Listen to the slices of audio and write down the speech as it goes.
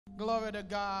Glory to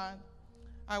God.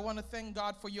 I want to thank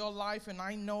God for your life, and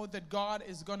I know that God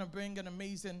is going to bring an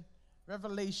amazing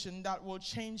revelation that will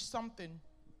change something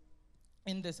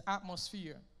in this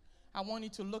atmosphere. I want you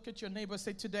to look at your neighbor,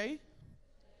 say today,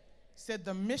 said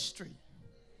the mystery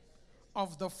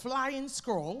of the flying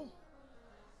scroll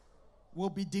will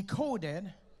be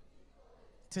decoded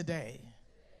today.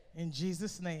 In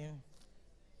Jesus' name.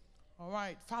 All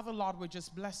right. Father, Lord, we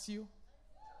just bless you.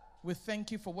 We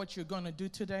thank you for what you're going to do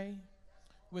today.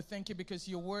 We thank you because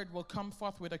your word will come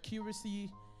forth with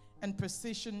accuracy and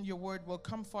precision. Your word will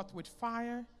come forth with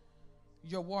fire.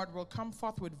 Your word will come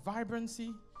forth with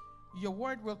vibrancy. Your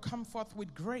word will come forth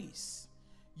with grace.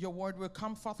 Your word will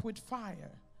come forth with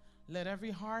fire. Let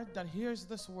every heart that hears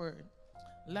this word,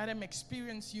 let him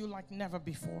experience you like never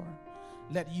before.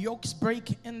 Let yokes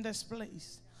break in this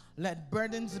place. Let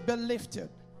burdens be lifted.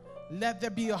 Let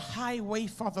there be a highway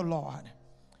for the Lord.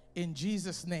 In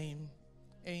Jesus' name,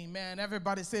 amen.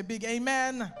 Everybody say big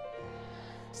amen. Amen.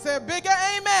 Say bigger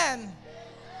amen. Amen.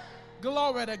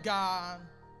 Glory to God.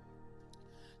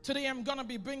 Today I'm going to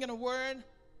be bringing a word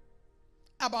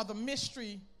about the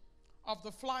mystery of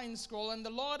the flying scroll. And the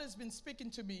Lord has been speaking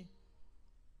to me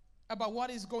about what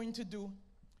he's going to do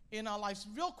in our lives.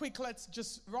 Real quick, let's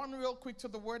just run real quick to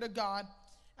the word of God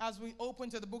as we open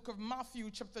to the book of Matthew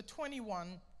chapter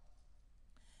 21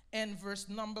 and verse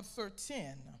number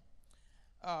 13.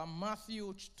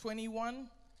 Matthew 21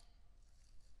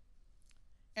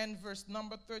 and verse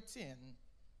number 13.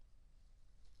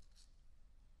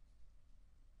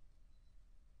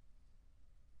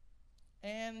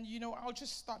 And, I'll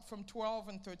just start from 12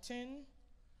 and 13.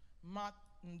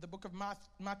 The book of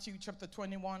Matthew chapter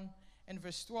 21 and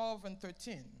verse 12 and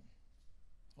 13.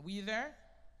 Are we there?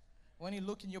 When you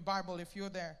look in your Bible, if you're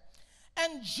there.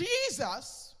 And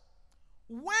Jesus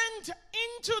went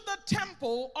into the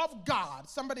temple of God.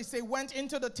 Somebody say, went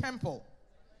into the temple.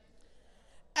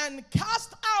 And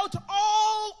cast out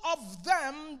all of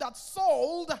them that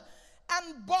sold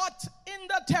and bought in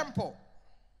the temple.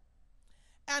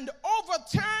 And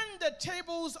overturned the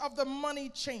tables of the money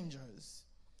changers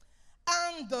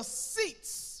and the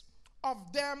seats of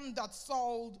them that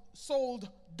sold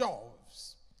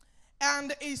doves.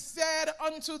 And he said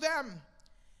unto them,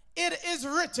 it is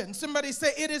written. Somebody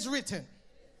say, it is written.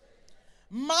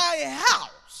 My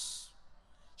house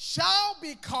shall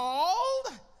be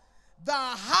called the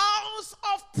house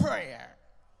of prayer,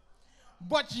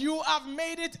 but you have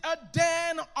made it a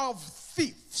den of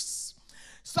thieves.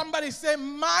 Somebody say,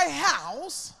 my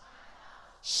house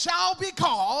shall be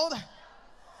called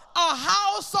a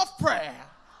house of prayer.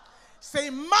 Say,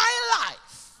 my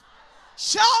life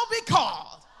shall be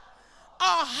called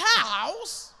a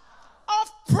house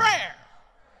of prayer.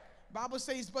 Bible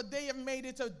says, but they have made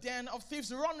it a den of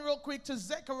thieves. Run real quick to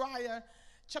Zechariah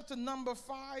chapter number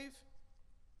 5.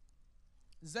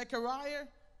 Zechariah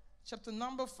chapter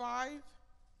number 5.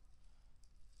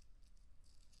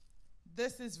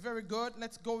 This is very good.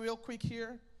 Let's go real quick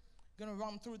here. I'm going to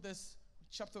run through this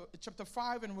chapter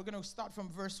 5, and we're going to start from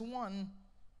verse 1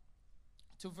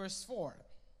 to verse 4.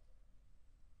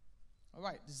 All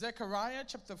right, Zechariah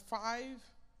chapter 5.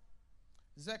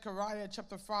 Zechariah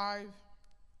chapter 5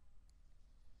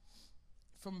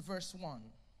 from verse 1.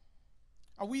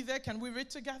 Are we there? Can we read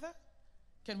together?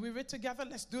 Can we read together?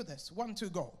 Let's do this. 1,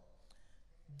 2, go.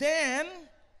 Then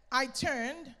I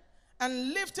turned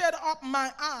and lifted up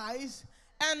my eyes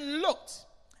and looked,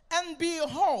 and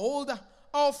behold,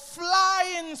 a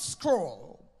flying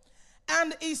scroll.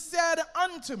 And he said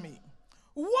unto me,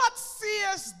 what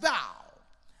seest thou?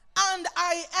 And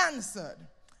I answered,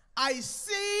 I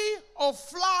see a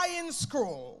flying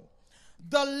scroll.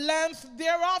 The length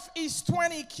thereof is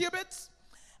 20 cubits,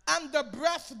 and the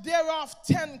breadth thereof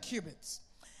 10 cubits.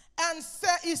 And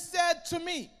he said to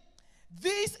me,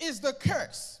 this is the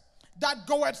curse that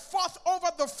goeth forth over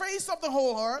the face of the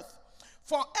whole earth.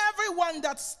 For everyone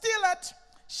that stealeth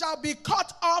shall be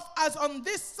cut off as on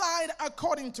this side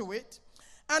according to it,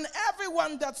 and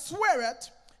everyone that sweareth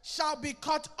shall be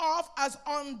cut off as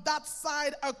on that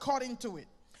side according to it.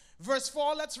 Verse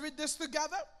 4, let's read this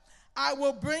together. I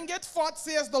will bring it forth,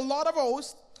 says the Lord of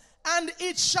hosts, and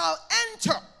it shall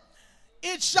enter.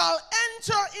 It shall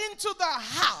enter into the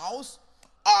house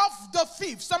of the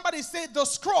thief. Somebody say, the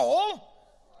scroll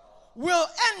will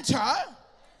enter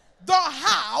the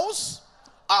house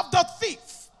of the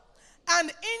thief, and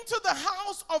into the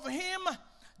house of him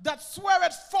that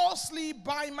sweareth falsely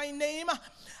by my name,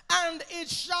 and it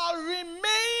shall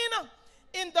remain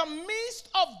in the midst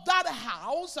of that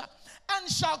house, and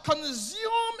shall consume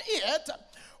it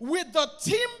with the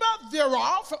timber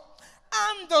thereof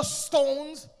and the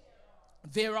stones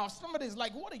thereof. Somebody's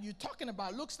like, what are you talking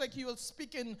about? Looks like you're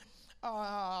speaking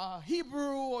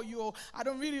Hebrew, or I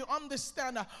don't really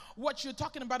understand what you're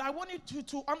talking about. I want you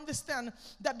to understand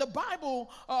that the Bible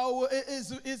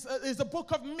is a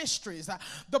book of mysteries.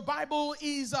 The Bible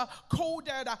is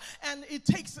coded, and it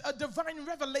takes a divine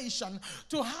revelation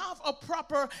to have a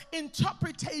proper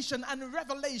interpretation and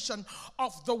revelation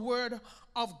of the Word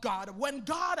of God. When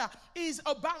God is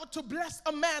about to bless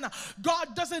a man,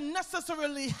 God doesn't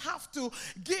necessarily have to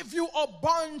give you a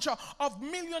bunch of $1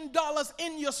 million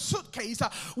in your suitcase.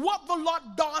 What the Lord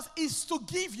does is to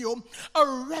give you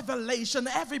a revelation.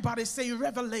 Everybody say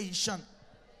revelation.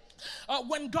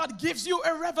 When God gives you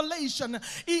a revelation,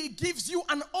 He gives you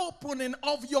an opening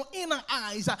of your inner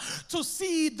eyes to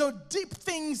see the deep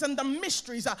things and the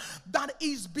mysteries that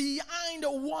is behind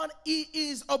what He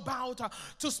is about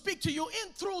to speak to you.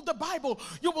 In through the Bible,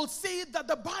 you will see that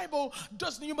the Bible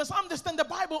doesn't, you must understand, the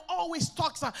Bible always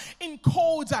talks in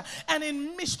codes and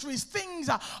in mysteries. Things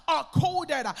are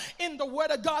coded in the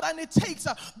Word of God, and it takes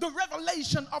the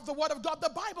revelation of the Word of God. The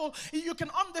Bible, you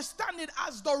can understand it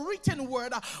as the written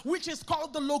word, which is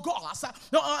called the Logos,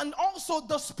 and also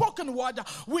the spoken word,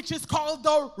 which is called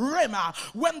the Rhema.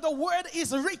 When the word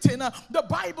is written, the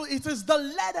Bible, it is the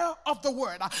letter of the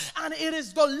word, and it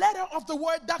is the letter of the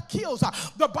word that kills.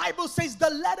 The Bible says the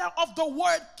letter of the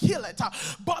word killeth,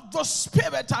 but the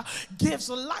Spirit gives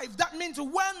life. That means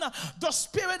when the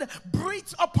Spirit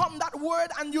breathes upon that word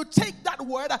and you take that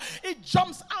word, it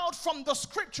jumps out from the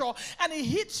scripture and it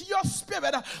hits your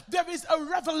spirit. There is a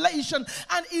revelation,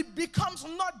 and it becomes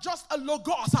not just a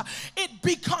Logos, it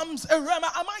becomes a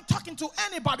Rhema. Am I talking to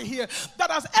anybody here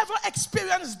that has ever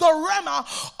experienced the Rhema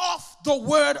of the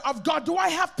Word of God? Do I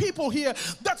have people here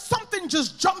that something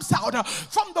just jumps out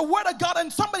from the Word of God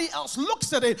and somebody else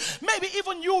looks at it? Maybe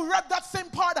even you read that same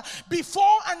part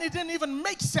before and it didn't even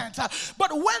make sense.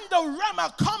 But when the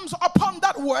Rhema comes upon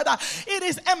that word, it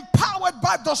is empowered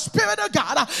by the Spirit of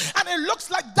God, and it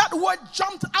looks like that word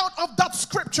jumped out of that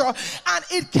scripture and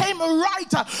it came right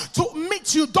to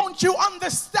meet you. Don't you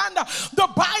understand? The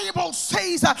Bible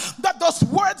says that those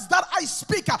words that I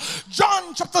speak,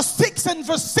 John chapter 6 and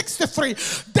verse 63,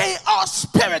 they are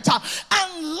spirit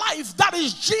and life. That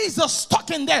is Jesus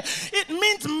talking there. It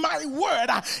means my word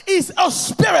is a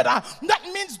spirit. That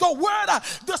means the word,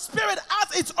 the Spirit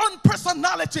has its own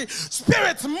personality.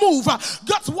 Spirits move.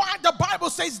 That's why the Bible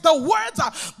says the words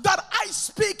that I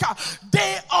speak,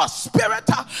 they are spirit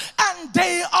and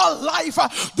they are life.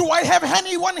 Do I have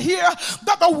anyone here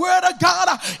that the word of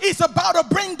God is about to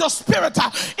bring the Spirit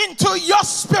into your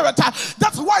spirit?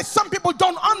 That's why some people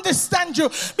don't understand you,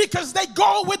 because they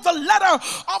go with the letter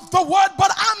of the word,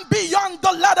 but I'm beyond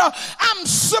the letter. I'm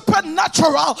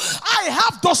supernatural. I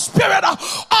have the Spirit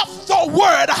of the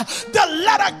word. The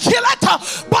letter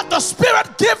killeth, but the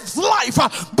Spirit gives life.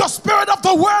 The Spirit of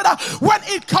the word, when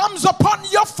it comes upon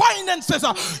your finances,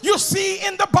 you see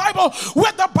in the Bible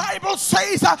where the Bible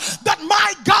says that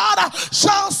my God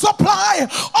shall supply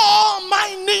all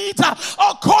my needs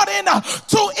according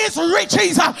to his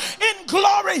riches in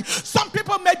glory. Some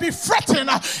people may be fretting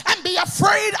and be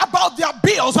afraid about their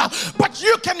bills, but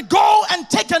you can go and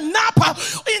take a nap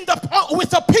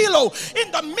with a pillow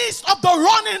in the midst of the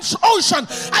running ocean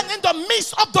and in the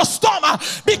midst of the storm,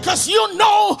 because you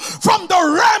know from the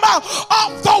Rhema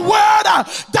of the word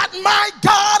that my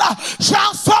God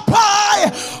shall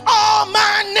supply all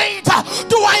my needs.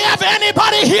 Do I have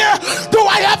anybody here? Do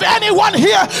I have anyone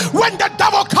here? When the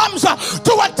devil comes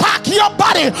to attack your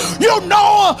body, you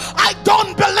know I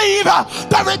don't believe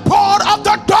the report of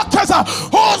the doctors.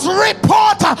 Whose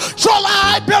report shall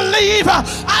I believe?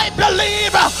 I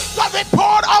believe the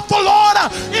report of the Lord.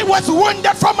 It was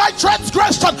wounded for my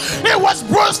transgression, it was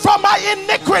bruised for my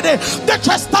iniquity. The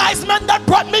chastisement that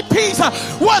brought me peace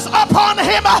was upon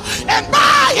him, and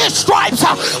by his stripes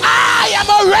I am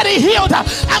already healed.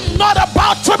 I'm not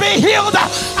about to be healed.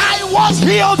 I was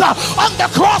healed on the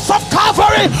cross of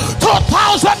Calvary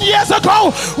 2,000 years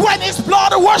ago when his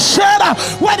blood was shed.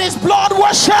 When his blood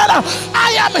was shed,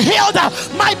 I am healed.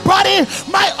 My body,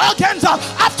 my organs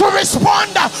have to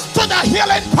respond to the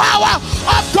healing power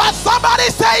of God. Somebody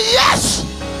say yes.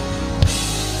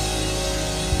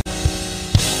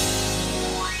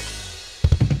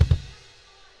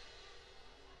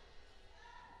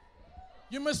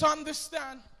 You must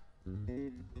understand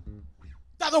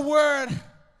that the word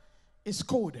is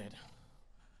coded.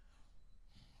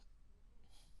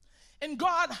 And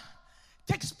God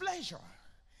takes pleasure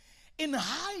in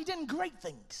hiding great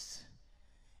things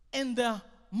in the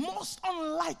most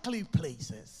unlikely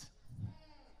places.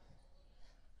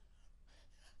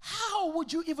 How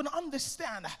would you even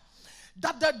understand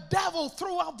that the devil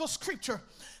throughout the scripture,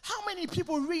 how many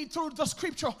people read through the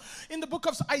scripture in the book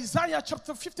of Isaiah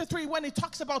chapter 53 when it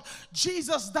talks about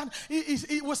Jesus, that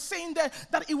he was saying there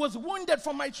that he was wounded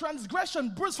for my transgression,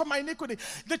 bruised for my iniquity.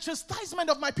 The chastisement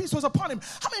of my peace was upon him.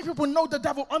 How many people know the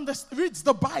devil reads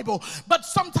the Bible, but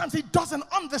sometimes he doesn't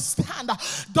understand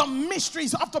the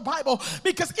mysteries of the Bible?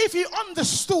 Because if he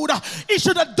understood, he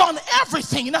should have done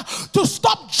everything to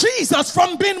stop Jesus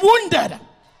from being wounded.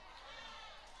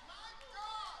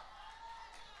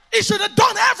 He should have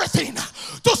done everything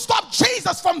to stop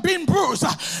Jesus from being bruised,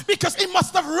 because he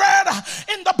must have read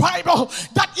in the Bible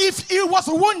that if he was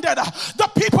wounded, the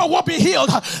people will be healed.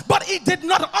 But he did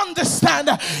not understand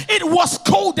it was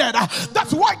coded.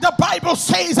 That's why the Bible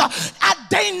says, had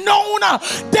they known,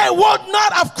 they would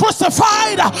not have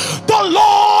crucified the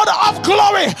Lord of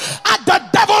glory. Had the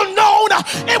devil known,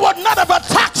 he would not have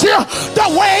attacked you the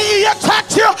way he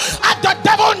attacked you. Had the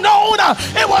devil known,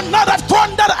 he would not have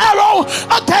thrown that arrow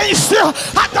against you.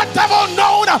 Had the devil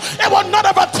known, it would not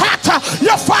have attacked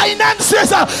your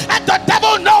finances. And the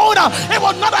devil known, it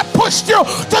would not have pushed you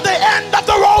to the end of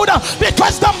the road.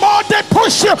 Because the more they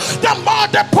push you, the more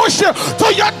they push you to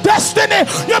your destiny.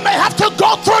 You may have to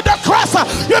go through the cross,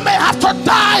 you may have to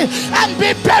die and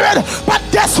be buried, but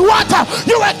guess what?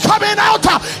 You are coming out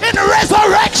in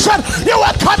resurrection. You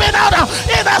are coming out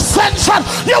in ascension.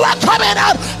 You are coming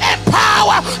out in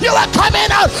power. You are coming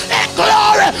out in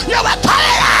glory. You are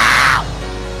coming out.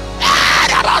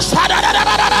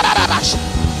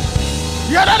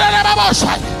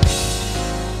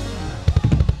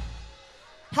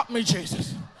 Help me,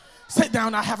 Jesus. Sit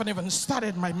down. I haven't even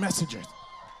started my messages.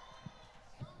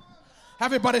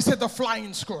 Everybody said the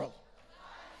flying squirrel.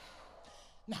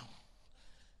 Now,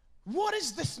 what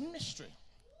is this mystery?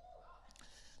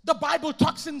 The Bible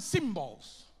talks in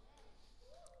symbols,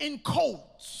 in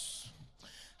codes,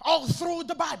 all through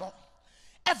the Bible.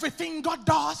 Everything God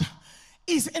does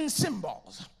is in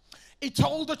symbols. He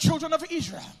told the children of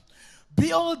Israel,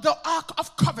 build the Ark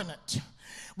of Covenant.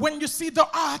 When you see the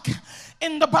Ark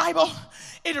in the Bible,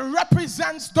 it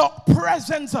represents the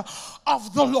presence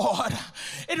of the Lord.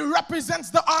 It represents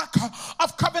the Ark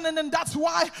of Covenant, and that's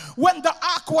why when the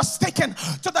Ark was taken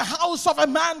to the house of a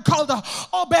man called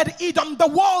Obed-Edom, the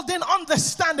world didn't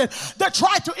understand it. They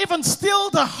tried to even steal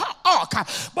the Ark,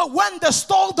 but when they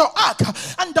stole the Ark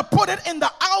and they put it in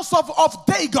the house of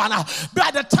Dagon, by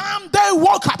the time they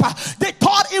woke up, they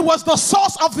thought it was the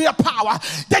source of their power.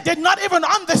 They did not even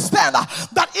understand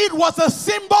that it was a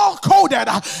symbol coded,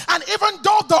 and even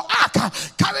though the Ark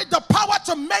carried the power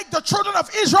to make the children of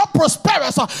Israel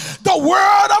prosperous, the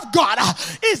word of God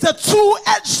is a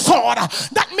two-edged sword.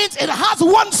 That means it has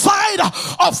one side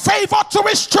of favor to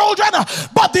his children,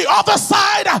 but the other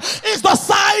side is the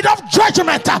side of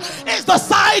judgment, is the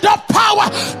side of power.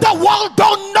 The world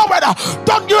don't know it.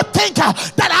 Don't you think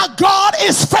that our God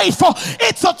is faithful?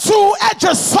 It's a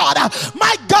two-edged sword.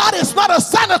 My God is not a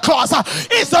Santa Claus.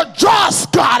 He's a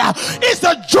just God. He's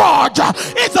a judge.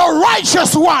 He's a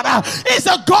righteous one. He's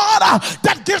a God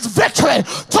that gives victory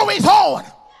to his own.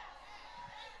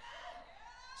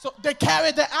 So they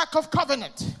carried the Ark of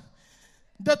Covenant.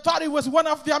 They thought it was one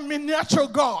of their miniature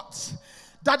gods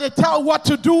that they tell what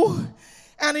to do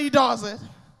and he does it.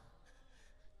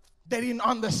 They didn't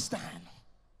understand.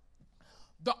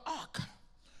 The Ark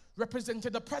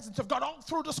represented the presence of God all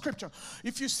through the scripture.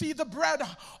 If you see the bread,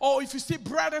 or if you see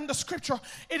bread in the scripture,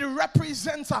 it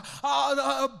represents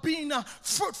being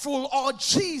fruitful, or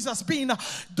Jesus being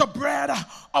the bread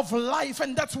of life.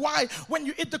 And that's why when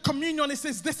you eat the communion, it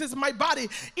says, this is my body.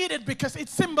 Eat it, because it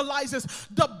symbolizes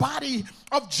the body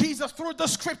of Jesus through the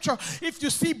scripture. If you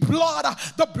see blood,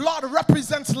 the blood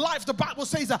represents life. The Bible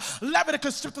says,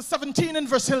 Leviticus chapter 17 and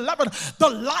verse 11, the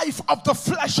life of the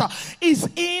flesh is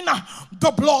in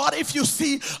the blood. If you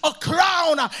see a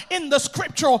crown in the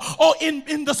scripture, or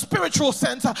in the spiritual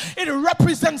sense, it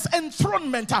represents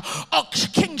enthronement or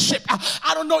kingship.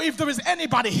 I don't know if there is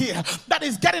anybody here that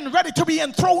is getting ready to be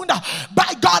enthroned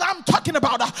by God. I'm talking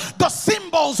about the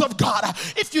symbols of God.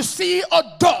 If you see a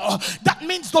door, that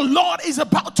means the Lord is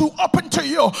about to open to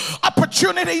you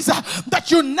opportunities that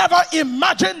you never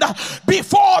imagined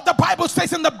before. The Bible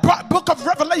says in the book of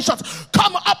Revelations,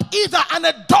 come up hither, and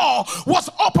a door was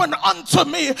opened unto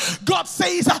me. God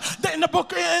says that in the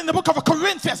book of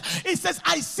Corinthians, he says,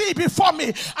 I see before me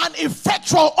an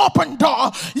effectual open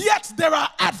door, yet there are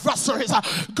adversaries.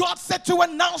 God said to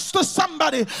announce to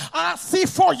somebody, I see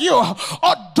for you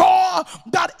a door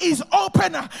that is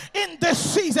open in this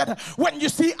season. When you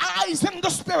see eyes in the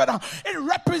spirit, it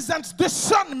represents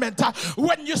discernment.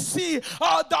 When you see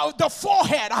the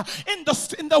forehead in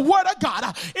the word of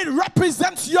God, it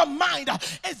represents your mind.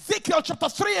 It's Ezekiel chapter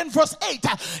 3 and verse 8,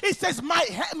 it says, my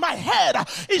head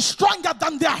is stronger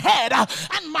than their head,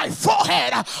 and my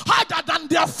forehead harder than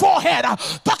their forehead.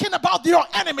 Talking about your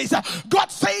enemies.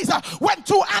 God says when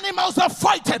two animals are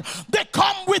fighting, they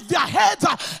come with their heads,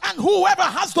 and whoever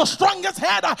has the strongest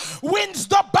head wins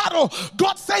the battle.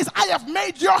 God says, I have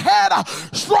made your head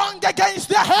strong against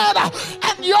their head,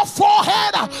 and your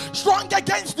forehead strong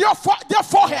against their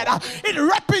forehead. It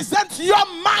represents your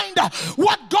mind.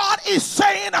 What God is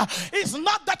saying is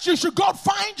not that you should go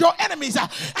find your enemies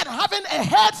and having a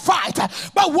head fight,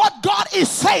 but what God is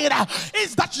saying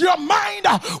is that your mind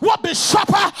will be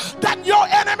sharper than your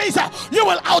enemies. You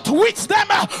will outwit them,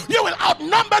 you will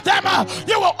outnumber them,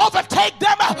 you will overtake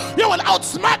them, you will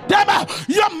outsmart them.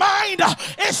 Your mind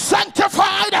is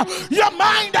sanctified. Your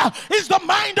mind is the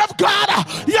mind of God.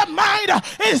 Your mind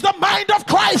is the mind of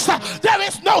Christ. There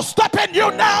is no stopping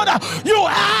you now. You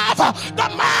have the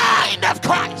mind of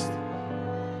Christ.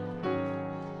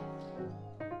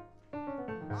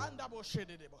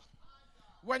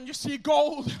 When you see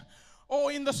gold,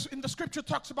 in the scripture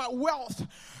talks about wealth.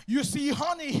 You see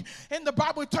honey in the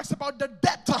Bible, it talks about the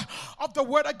depth of the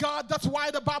word of God. That's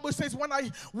why the Bible says, when I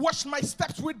wash my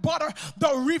steps with butter,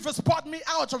 the rivers poured me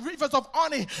out, the rivers of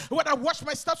honey. When I wash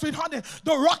my steps with honey,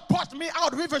 the rock poured me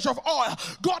out, rivers of oil.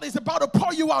 God is about to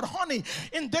pour you out honey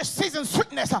in this season.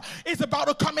 Sweetness is about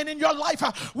to come in your life.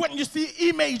 When you see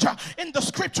image in the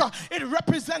scripture, it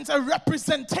represents a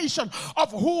representation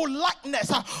of who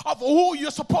likeness of who you're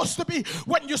supposed to be.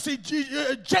 When you see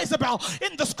Jezebel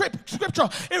in the scripture,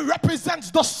 it represents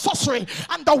the sorcery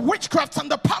and the witchcraft and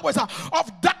the powers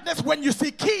of darkness. When you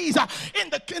see keys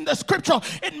in the scripture,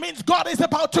 it means God is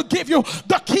about to give you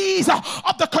the keys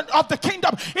of the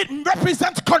kingdom. It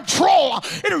represents control.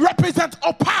 It represents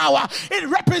power. It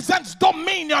represents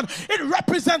dominion. It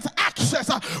represents access.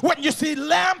 When you see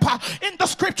lamp in the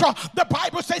scripture, the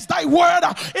Bible says, thy word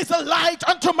is a light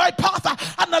unto my path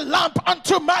and a lamp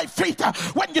unto my feet.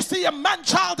 When you see a man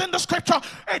child in the scripture,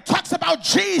 it talks about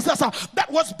Jesus that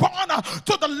was born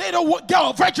to the little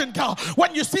girl, virgin girl.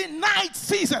 When you see night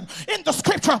season in the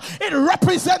scripture, it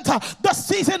represents the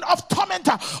season of torment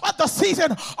or the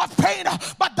season of pain.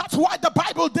 But that's why the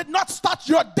Bible did not start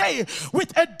your day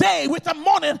with a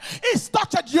morning. It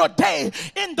started your day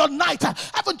in the night.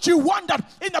 Haven't you wondered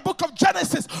in the book of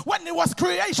Genesis, when it was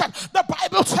creation, the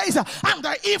Bible says, and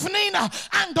the evening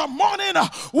and the morning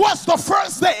was the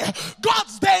first day.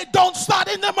 God's day don't start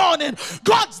in the morning.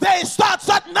 God's day starts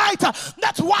at night.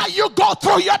 That's why you go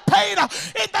through your pain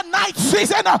in the night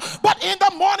season, but in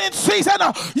the morning season,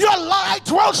 your light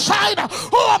will shine.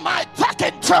 Who am I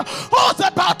talking to? Who's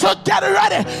about to get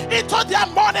ready into their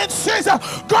morning season?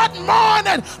 Good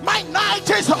morning. My night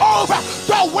is over.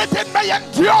 The weeping may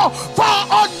endure for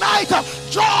all night.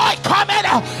 Joy coming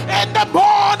in the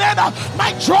morning.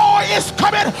 My joy is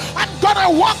coming. I'm gonna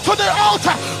walk to the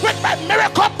altar with my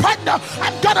miracle partner.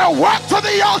 I'm gonna walk to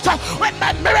the altar with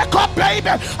my miracle baby.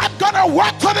 I'm gonna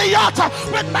walk to the altar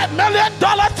with my $1 million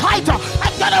title.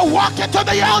 I'm gonna walk into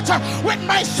the altar with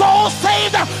my soul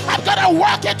saved. I'm gonna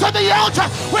walk into the altar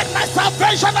with my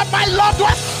salvation of my loved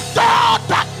ones. Though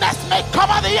darkness may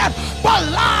cover the earth, but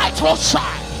light will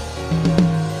shine.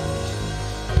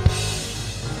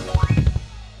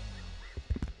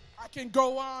 I can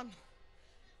go on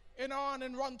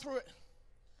and run through it,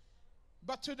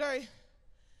 but today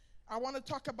I want to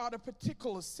talk about a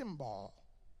particular symbol,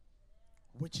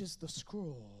 which is the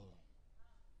scroll.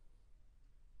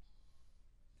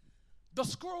 The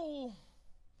scroll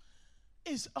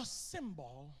is a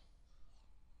symbol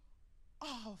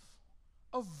of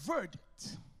a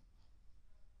verdict.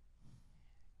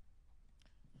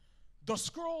 The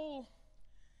scroll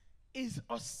is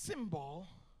a symbol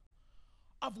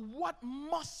of what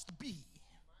must be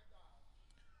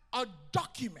a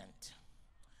document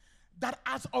that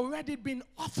has already been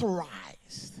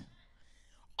authorized,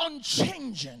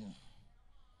 unchanging.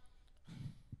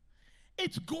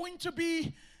 It's going to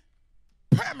be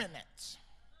permanent,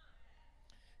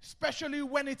 especially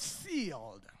when it's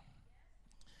sealed.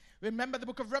 Remember the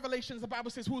book of Revelations, the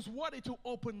Bible says, who's worthy to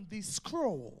open these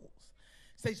scrolls?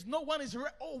 It says no one is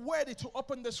worthy to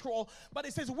open the scroll, but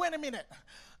it says, wait a minute,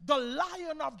 the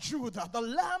Lion of Judah, the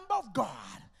Lamb of God,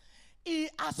 he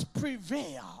has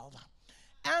prevailed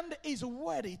and is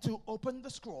worthy to open the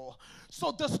scroll.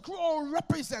 So the scroll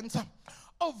represents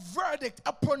a verdict,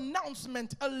 a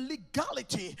pronouncement, a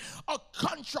legality, a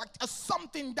contract, a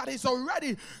something that is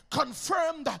already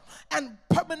confirmed and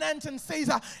permanent and says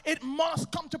it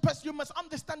must come to pass. You must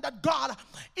understand that God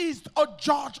is a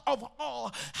judge of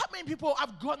all. How many people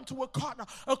have gone to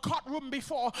a courtroom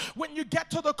before? When you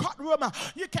get to the courtroom,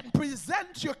 you can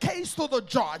present your case to the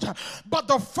judge, but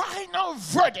the final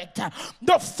verdict,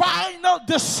 the final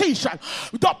decision,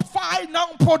 the final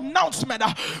pronouncement,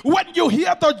 when you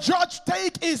hear the judge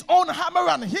take his own hammer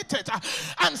and hit it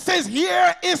and says,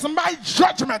 here is my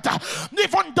judgment,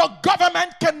 even the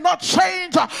government cannot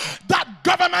change that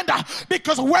government,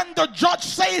 because when the judge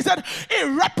says it, it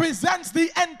represents the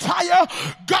entire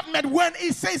government. When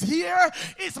he says, here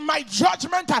is my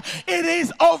judgment, it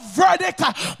is a verdict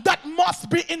that must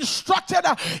be instructed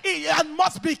and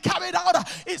must be carried out.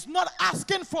 It's not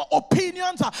asking for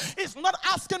opinions. It's not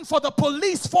asking for the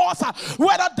police force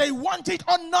whether they want it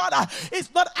or not.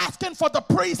 It's not asking for the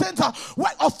prisons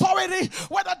authority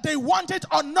whether they want it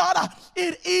or not.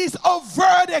 It is a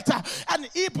verdict. And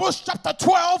Hebrews chapter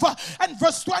 12 and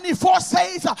verse 24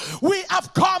 says, we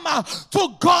have come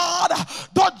to God,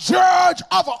 the judge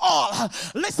of all.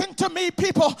 Listen to me,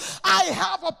 people. I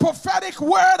have a prophetic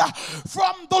word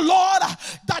from the Lord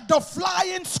that the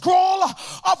flying scroll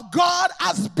of God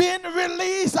has been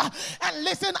released. And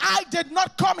listen, I did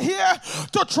not come here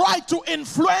to try to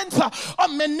influence or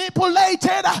manipulate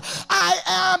it. I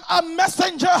am a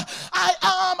messenger. I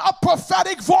am a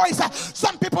prophetic voice.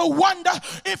 Some people wonder,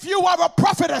 if you are a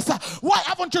prophetess, why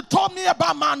haven't you told me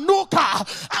about my new car?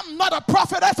 I'm not a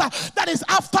prophetess that is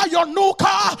after your new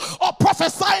car or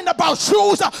prophesying about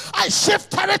shoes. I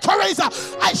shift territories.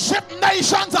 I shift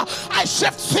nations. I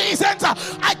shift seasons.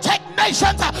 I take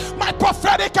nations. My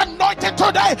prophetic anointing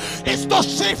today is to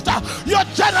shift your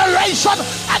generation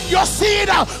and your seed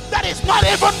that is not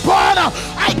even born.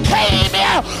 I came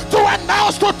here to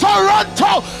announce to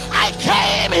Toronto. I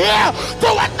came here to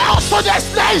announce to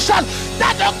this nation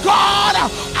that the God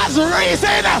has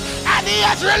risen and he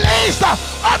has released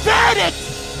a verdict.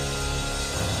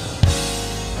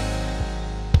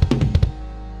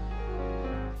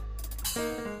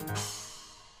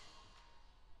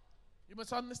 You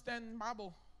must understand,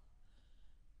 Bible,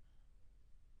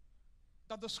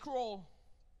 that the scroll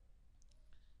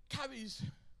carries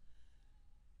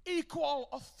equal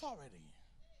authority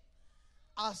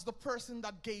as the person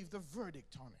that gave the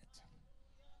verdict on it.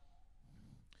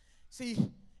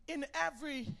 See, in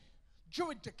every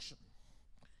jurisdiction,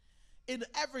 in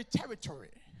every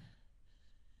territory,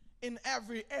 in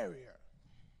every area,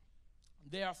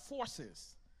 there are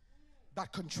forces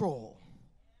that control.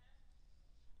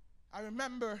 I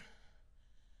remember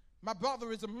my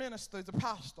brother is a minister, is a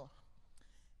pastor,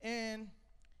 and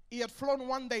he had flown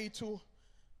one day to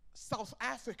South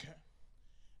Africa.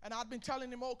 And I'd been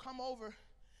telling him, oh, come over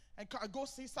and go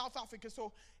see South Africa.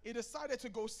 So he decided to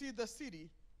go see the city.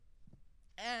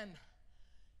 And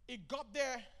he got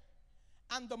there,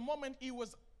 and the moment he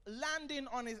was landing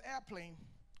on his airplane,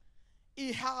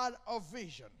 he had a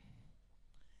vision.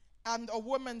 And a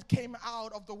woman came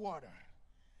out of the water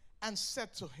and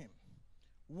said to him,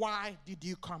 why did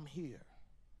you come here?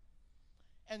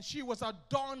 And she was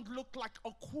adorned, looked like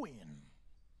a queen.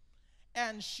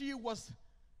 And she was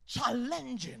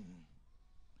challenging.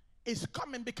 Is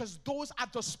coming because those are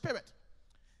the spirit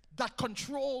that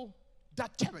control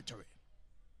that territory.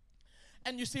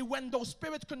 And you see, when those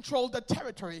spirits control the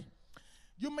territory,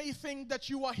 you may think that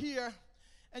you are here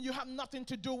and you have nothing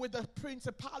to do with the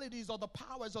principalities or the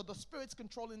powers or the spirits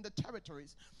controlling the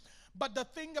territories. But the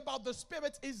thing about the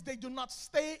spirits is they do not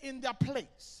stay in their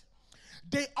place.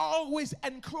 They always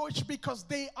encroach because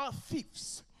they are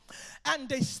thieves. And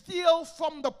they steal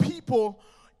from the people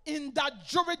in that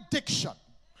jurisdiction.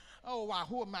 Oh, wow,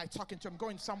 who am I talking to? I'm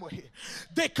going somewhere here.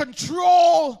 They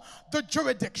control the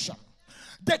jurisdiction.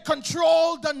 They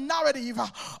control the narrative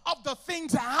of the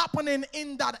things happening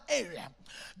in that area.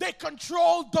 They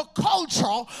control the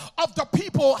culture of the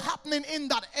people happening in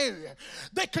that area.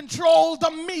 They control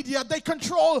the media. They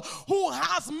control who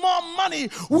has more money,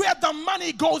 where the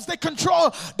money goes. They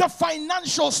control the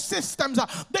financial systems.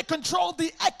 They control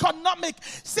the economic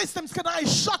systems. Can I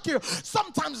shock you?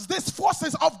 Sometimes these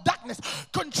forces of darkness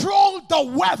control the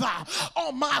weather.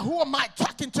 Oh my, who am I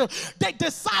talking to? They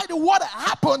decide what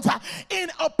happens in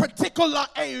a particular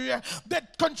area. They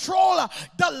control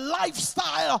the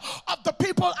lifestyle of the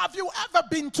people. Have you ever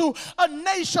been to a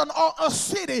nation or a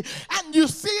city and and you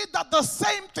see that the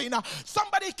same thing,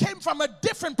 somebody came from a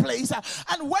different place,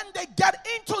 and when they get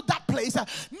into that place,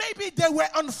 maybe they were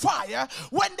on fire.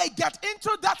 When they get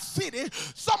into that city,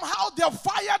 somehow their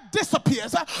fire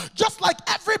disappears, just like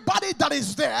everybody that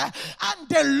is there, and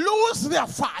they lose their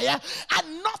fire,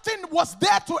 and nothing was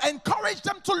there to encourage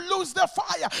them to lose their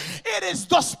fire. It is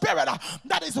the Spirit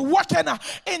that is working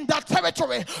in that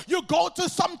territory. You go to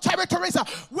some territories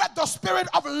where the spirit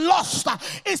of lust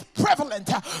is prevalent,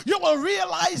 you will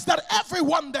realize that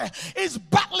everyone there is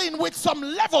battling with some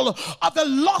level of the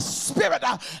lust spirit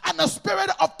and the spirit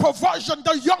of perversion.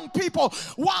 The young people,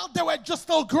 while they were just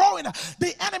still growing,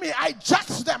 the enemy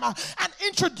hijacks them and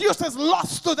introduces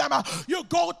lust to them. You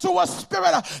go to a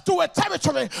spirit, to a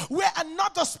territory where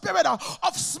another spirit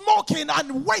of smoking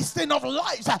and wasting of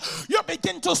lives, you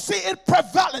begin to see it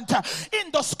prevalent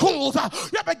in the schools.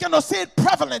 You begin to see it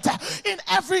prevalent in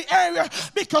every area,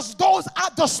 because those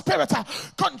are the spirits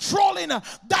controlling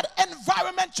that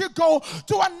environment. You go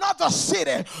to another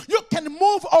city, you can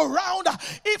move around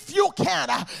if you can,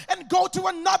 and go to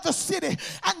another city,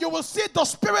 and you will see the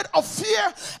spirit of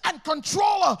fear and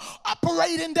control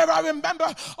operating there. I remember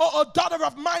a daughter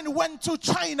of mine went to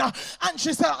China, and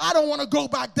she said, I don't want to go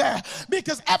back there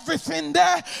because everything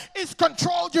there is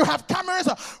controlled. You have cameras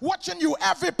watching you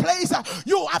every place.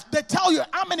 You have to tell you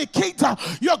how many kids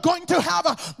you're going to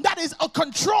have. That is a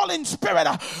controlling spirit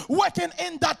working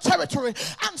in that territory.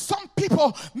 And some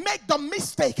people make the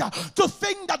mistake to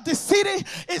think that the city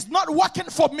is not working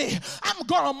for me. I'm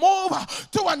gonna move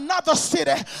to another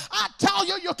city. I tell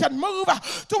you, you can move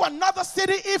to another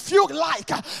city if you like,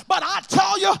 but I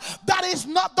tell you, that is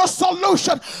not the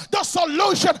solution. The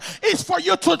solution is for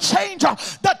you to change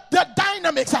the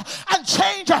dynamics and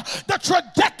change the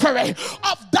trajectory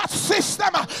of that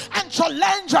system and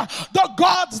challenge the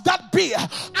gods that be.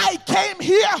 I came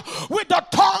here with the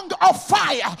tongue of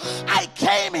fire. I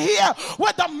came here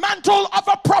with the mantle of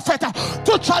a prophet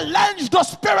to challenge the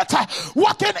spirit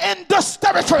working in this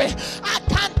territory. I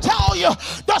can tell you,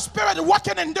 the spirit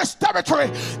working in this territory,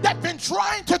 they've been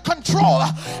trying to control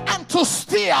and to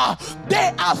steal.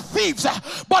 They are thieves,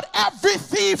 but every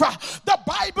thief, the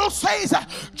Bible says,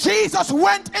 Jesus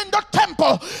went in the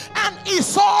temple and he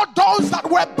saw those that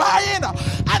were buying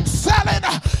and selling,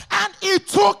 and he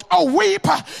took a whip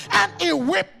and he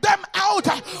whipped them out,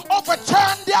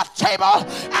 overturned their table,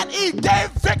 and he gave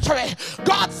victory.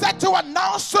 God said to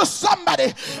announce to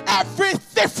somebody, every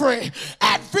thievery,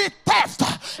 every theft,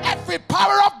 every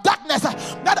power of darkness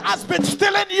that has been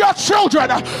stealing your children,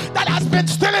 that has been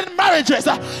stealing marriages,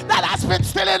 that has been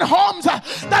stealing homes,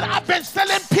 that have been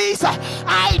stealing peace,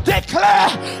 I declare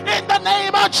in the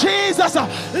name of Jesus,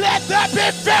 let there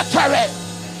be victory.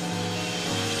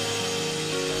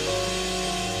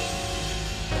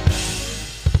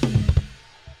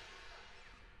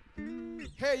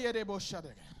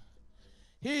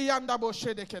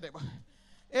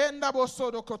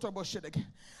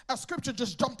 A scripture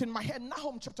just jumped in my head.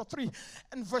 Nahum chapter 3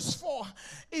 and verse 4.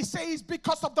 It says,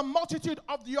 because of the multitude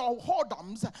of your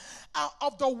whoredoms,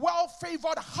 of the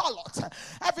well-favored harlots.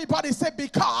 Everybody say,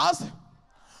 because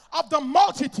of the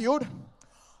multitude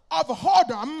of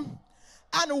whoredom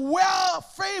and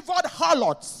well-favored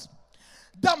harlots,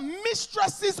 the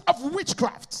mistresses of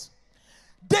witchcraft,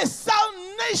 they sell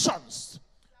nations.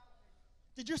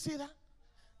 Did you see that?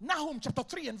 Nahum chapter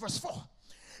 3 and verse 4.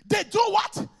 They do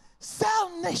what?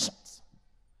 Sell nations.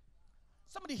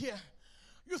 Somebody here,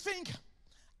 you think,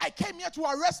 I came here to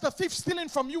arrest the thief stealing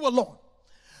from you alone.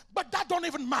 But that don't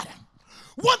even matter.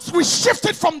 Once we shift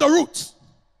it from the roots,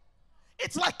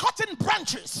 it's like cutting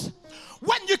branches.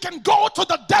 When you can go to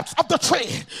the depths of the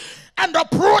tree and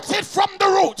uproot it from the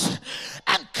root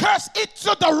and curse it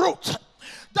to the root.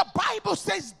 The Bible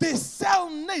says they sell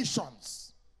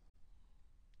nations.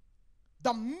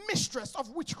 The mistress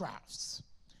of witchcrafts.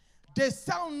 They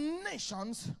sell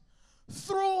nations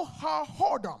through her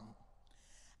whoredom.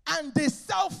 And they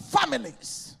sell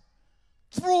families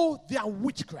through their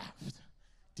witchcraft.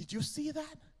 Did you see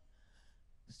that?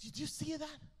 Did you see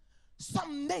that?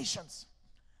 Some nations,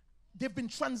 they've been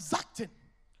transacting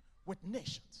with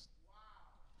nations.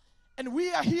 And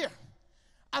we are here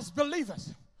as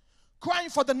believers crying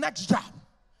for the next job.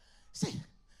 See,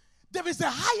 there is a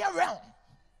higher realm.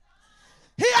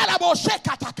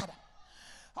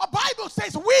 Our Bible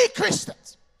says, we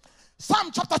Christians, Psalm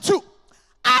chapter 2,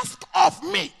 ask of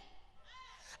me,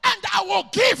 and I will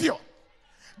give you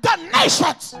the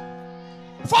nations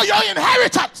for your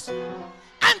inheritance,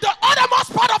 and the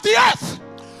uttermost part of the earth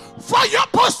for your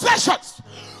possessions.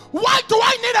 Why do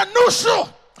I need a new shoe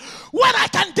when I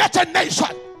can get a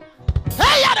nation?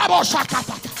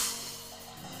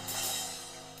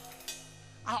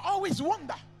 I always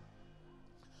wonder,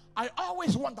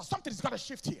 something's got to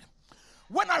shift here.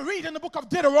 When I read in the book of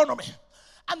Deuteronomy,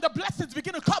 and the blessings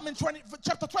begin to come in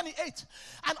chapter 28,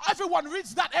 and everyone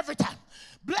reads that every time.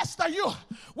 Blessed are you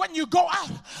when you go out,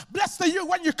 blessed are you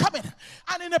when you come in.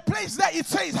 And in a place there it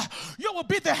says, you will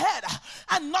be the head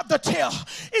and not the tail.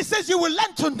 It says you will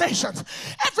lend to nations.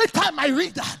 Every time I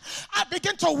read that, I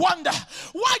begin to wonder,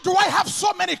 why do I have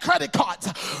so many credit cards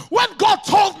when God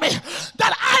told me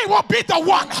that I will be the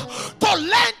one to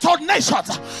lend to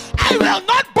nations? I will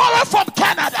not borrow from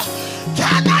Canada.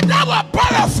 Canada will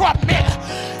borrow from me.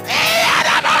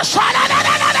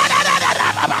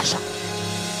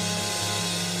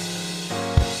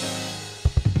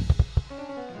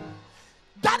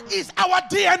 That is our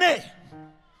DNA.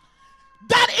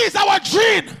 That is our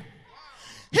gene.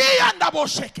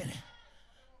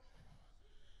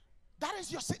 That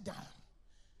is your sit down.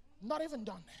 Not even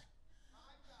done.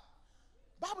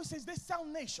 Bible says they sell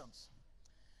nations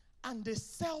and they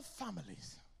sell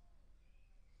families.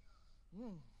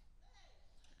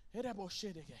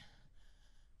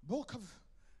 Book of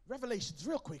Revelations,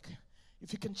 real quick,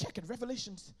 if you can check it.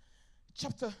 Revelations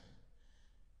chapter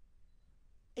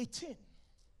 18.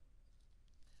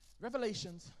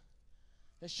 Revelations.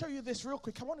 Let's show you this real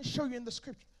quick. I want to show you in the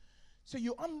scripture so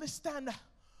you understand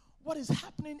what is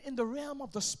happening in the realm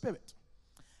of the spirit.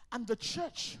 And the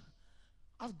church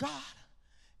of God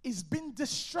is being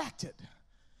distracted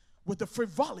with the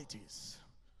frivolities,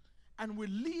 and we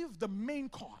leave the main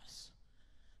cause.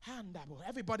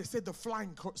 Everybody said the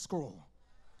flying scroll.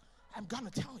 I'm going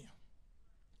to tell you.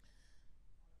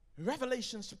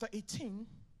 Revelation chapter 18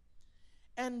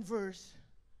 and verse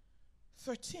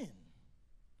 13.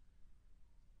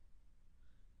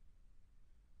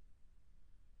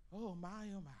 Oh my,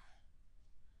 oh my.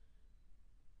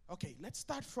 Okay, let's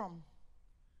start from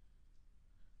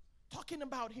talking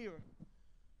about here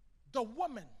the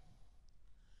woman.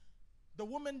 The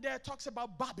woman there talks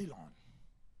about Babylon.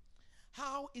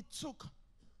 How it took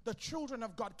the children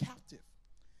of God captive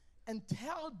and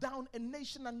held down a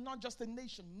nation, and not just a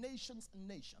nation, nations and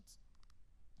nations.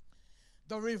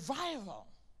 The revival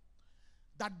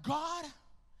that God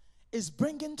is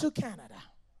bringing to Canada,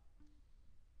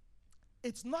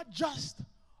 it's not just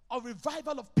a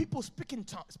revival of people speaking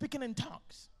in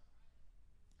tongues.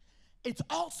 It's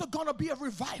also going to be a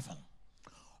revival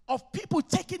of people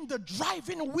taking the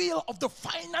driving wheel of the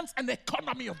finance and the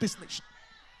economy of this nation.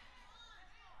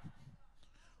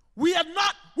 We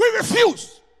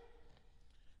refuse.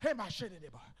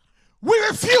 We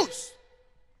refuse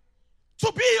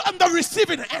to be on the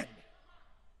receiving end.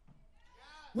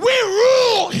 We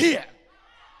rule here.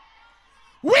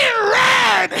 We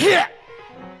reign here.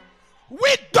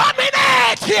 We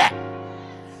dominate here.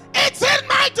 It's in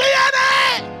my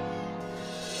DNA.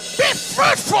 Be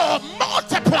fruitful,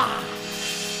 multiply,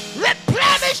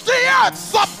 replenish the earth,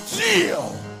 subdue.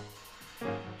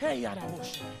 Hey,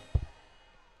 Yadabush.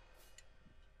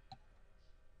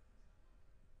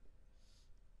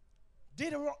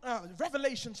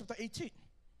 Revelation chapter 18.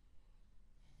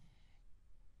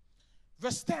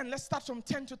 Verse 10, let's start from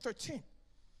 10 to 13.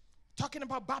 Talking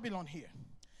about Babylon here.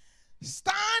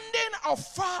 Standing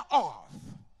afar off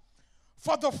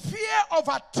for the fear of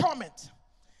our torment,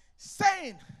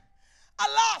 saying,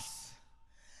 alas,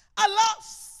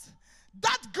 alas,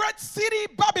 that great city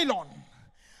Babylon,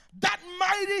 that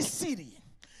mighty city,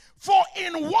 for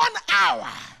in 1 hour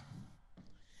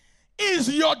is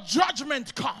your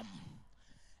judgment come.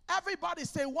 Everybody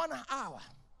say 1 hour.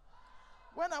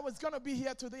 When I was going to be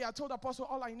here today, I told Apostle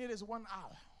all I need is 1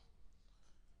 hour.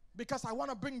 Because I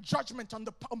want to bring judgment on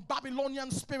the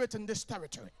Babylonian spirit in this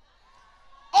territory.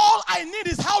 All I need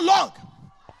is how long?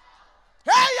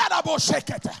 All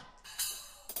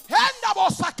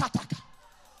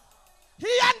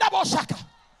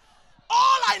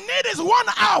I need is 1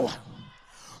 hour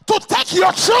to take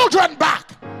your children back,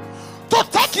 to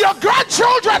take your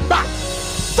grandchildren back,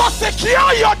 to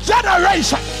secure your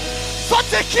generation, to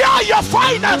secure your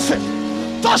finances,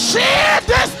 to shield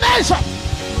this nation.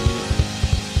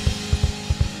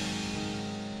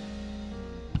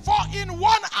 For in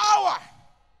 1 hour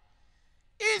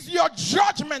is your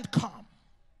judgment come.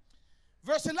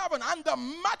 Verse 11, and the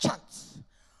merchants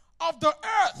of the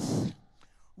earth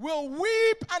will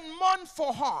weep and mourn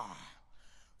for her,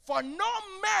 for no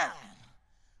man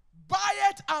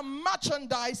buyeth a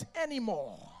merchandise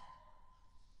anymore.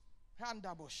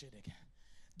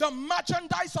 The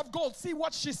merchandise of gold, see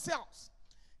what she sells.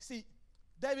 See,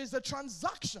 there is a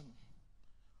transaction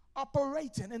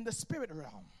operating in the spirit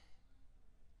realm.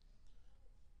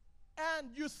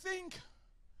 And you think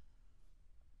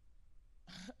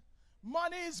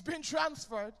money is being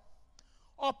transferred,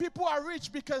 Or people are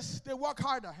rich because they work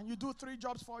harder and you do 3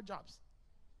 jobs, 4 jobs.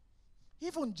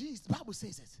 Even Jesus, the Bible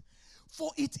says it.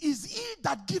 For it is he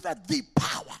that giveth thee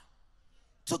power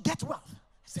to get wealth.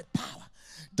 I said power.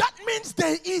 That means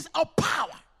there is a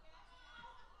power.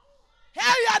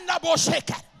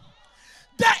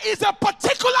 There is a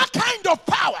particular kind of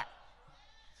power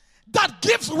that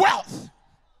gives wealth.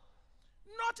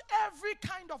 Not every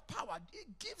kind of power.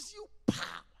 It gives you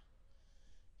power.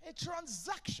 A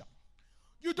transaction.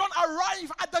 You don't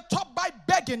arrive at the top by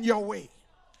begging your way.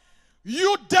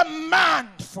 You demand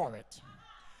for it.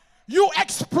 You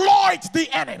exploit the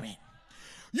enemy.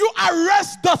 You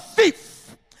arrest the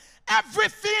thief.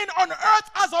 Everything on earth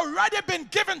has already been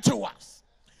given to us.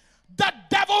 The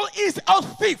devil is a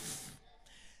thief.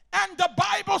 And the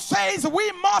Bible says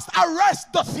we must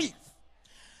arrest the thief.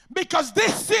 Because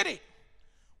this city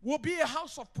will be a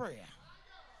house of prayer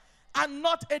and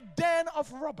not a den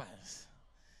of robbers.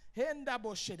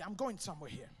 I'm going somewhere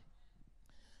here.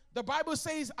 The Bible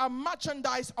says a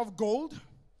merchandise of gold.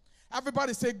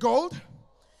 Everybody say gold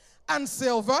and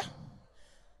silver,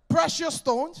 precious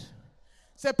stones.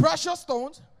 Say precious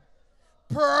stones,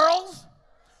 pearls,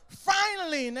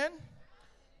 fine linen,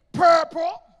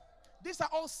 purple. These are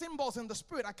all symbols in the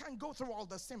spirit. I can't go through all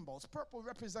the symbols. Purple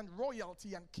represents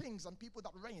royalty and kings and people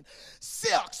that reign.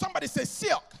 Silk, somebody say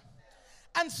silk.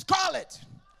 And scarlet,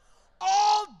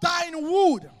 all thine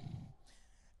wood,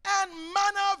 and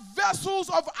manner vessels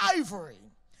of ivory,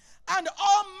 and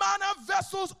all manner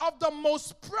vessels of the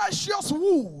most precious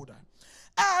wood,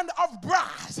 and of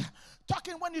brass.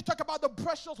 When you talk about the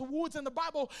precious woods in the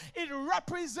Bible, it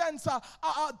represents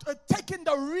taking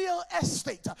the real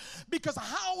estate, because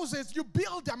houses, you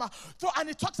build them, and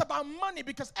it talks about money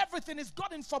because everything is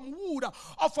gotten from wood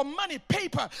or from money.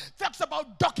 Paper talks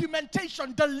about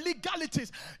documentation, the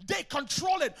legalities. They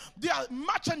control it. They are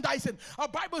merchandising. Our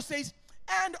Bible says,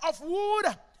 and of wood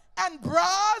and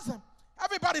brass.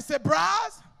 Everybody say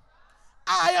brass,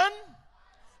 iron,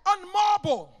 and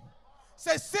marble.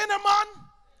 Say cinnamon,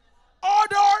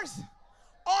 odors,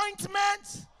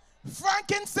 ointments,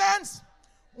 frankincense,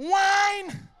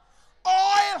 wine,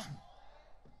 oil,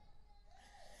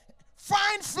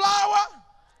 fine flour,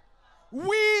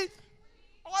 wheat.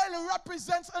 Oil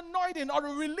represents anointing or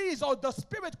release or the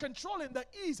spirit controlling the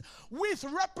ease. Wheat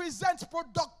represents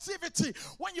productivity.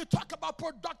 When you talk about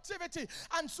productivity,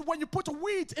 and so when you put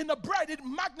wheat in the bread, it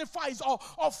magnifies, or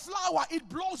flour, it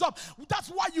blows up. That's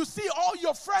why you see all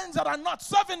your friends that are not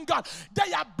serving God,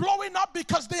 they are blowing up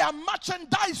because they are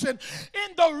merchandising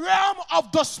in the realm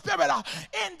of the spirit,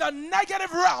 in the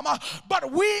negative realm. But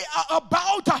we are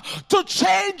about to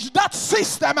change that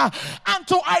system and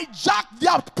to hijack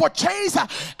their purchase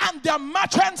and their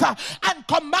merchants and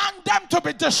command them to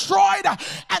be destroyed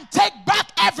and take back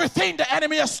everything the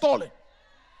enemy has stolen.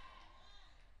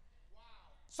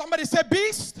 Somebody say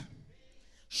beast,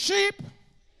 sheep,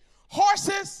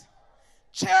 horses,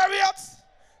 chariots,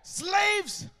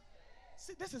 slaves.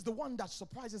 See, this is the one that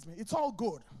surprises me. It's all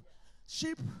good.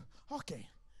 Sheep, okay.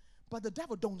 But the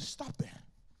devil don't stop there.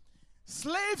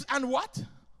 Slaves and what?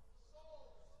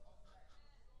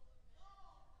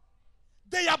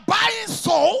 They are buying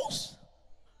souls.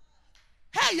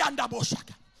 Hey,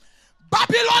 Yandaboshaka.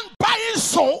 Babylon buying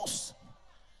souls.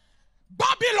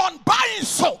 Babylon buying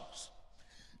souls.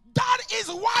 That is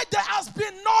why there has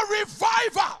been no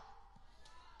revival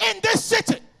in this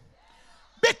city.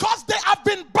 Because they have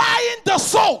been buying the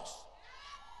souls.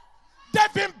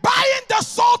 They've been buying the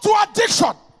soul to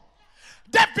addiction.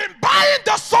 They've been buying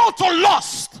the soul to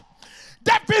lust.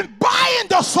 They've been buying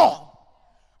the soul.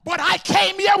 But I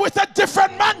came here with a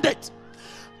different mandate.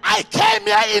 I came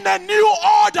here in a new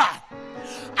order.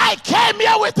 I came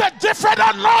here with a different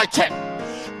anointing.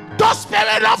 The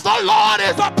Spirit of the Lord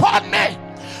is upon me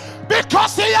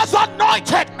because He has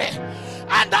anointed me.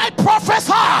 And I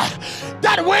prophesy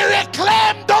that we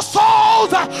reclaim the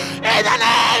souls in the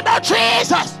name of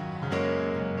Jesus.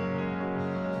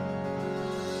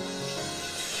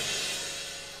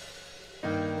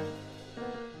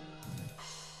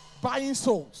 Buying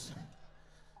souls.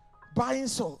 Buying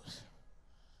souls.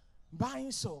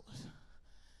 Buying souls.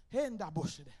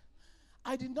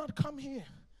 I did not come here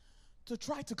to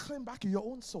try to claim back your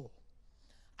own soul.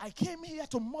 I came here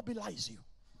to mobilize you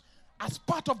as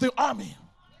part of the army,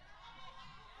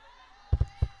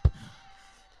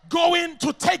 going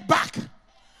to take back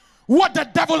what the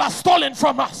devil has stolen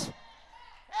from us.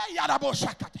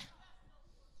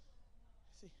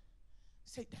 See,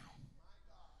 sit down.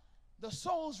 The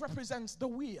souls represents the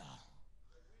will,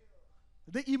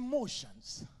 the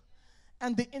emotions,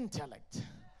 and the intellect.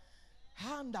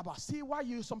 See why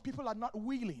some people are not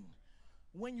willing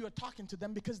when you're talking to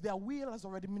them because their will has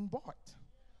already been bought.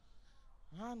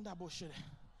 And that bullshit.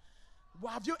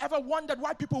 Well, have you ever wondered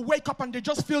why people wake up and they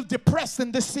just feel depressed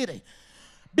in this city?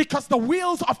 Because the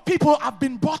wills of people have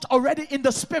been bought already in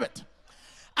the spirit.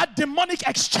 A demonic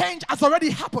exchange has already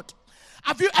happened.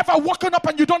 Have you ever woken up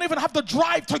and you don't even have the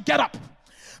drive to get up?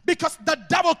 Because the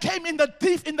devil came in the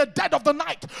thief in the dead of the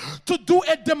night to do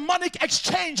a demonic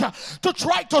exchange, to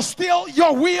try to steal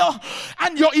your will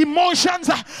and your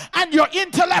emotions and your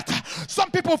intellect.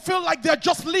 Some people feel like they're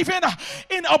just living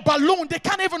in a balloon. They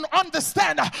can't even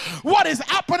understand what is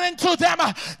happening to them.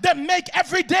 They make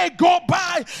every day go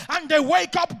by, and they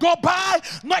wake up, go by,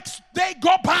 next day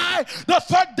go by, the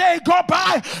third day go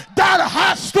by. That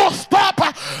has to stop.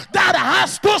 That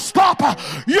has to stop.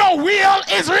 Your will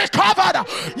is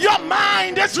recovered. Your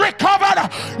mind is recovered.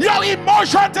 Your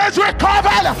emotions is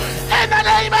recovered. In the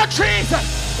name of Jesus.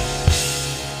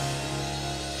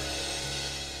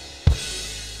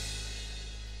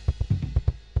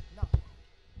 Now,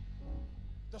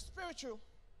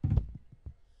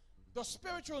 the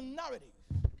spiritual narrative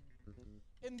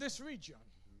in this region,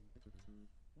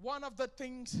 one of the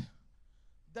things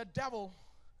the devil,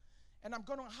 and I'm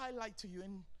going to highlight to you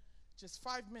in just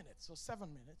 5 minutes or 7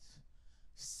 minutes,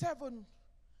 7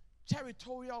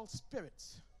 territorial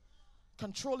spirits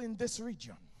controlling this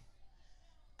region,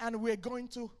 and we're going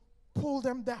to pull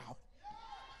them down.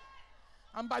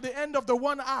 And by the end of the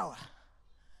 1 hour,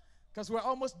 because we're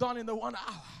almost done in the 1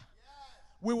 hour,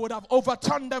 we would have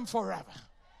overturned them forever.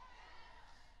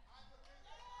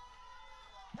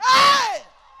 Hey!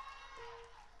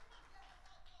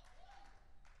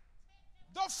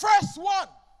 The first one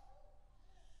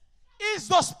is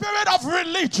the spirit of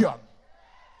religion,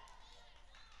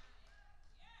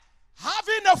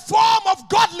 having a form of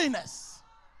godliness,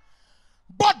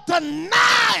 but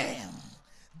denying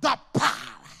the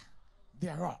power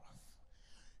thereof.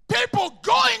 People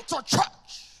going to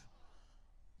church,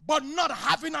 but not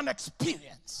having an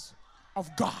experience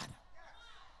of God.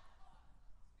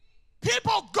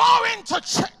 People going to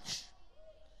church,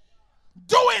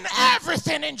 doing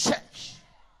everything in church,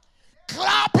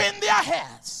 clapping their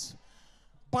hands,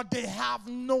 but they have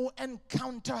no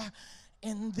encounter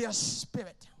in their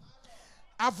spirit.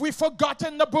 Have we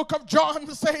forgotten the book of John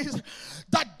says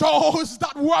that those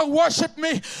that will worship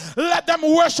me, let them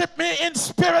worship me in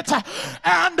spirit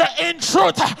and in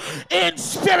truth, in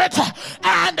spirit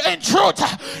and in truth,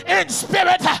 in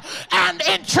spirit and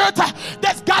in truth.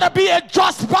 There's got to be a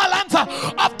just balance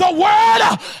of the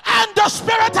word and the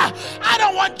spirit. I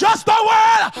don't want just the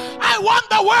word. I want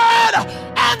the word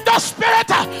and the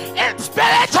spirit, in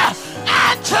spirit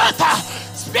and truth,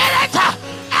 spirit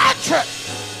and truth.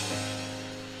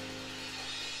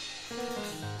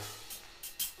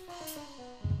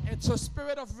 It's a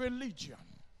spirit of religion.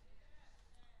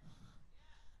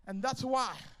 And that's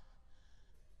why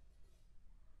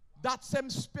that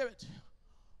same spirit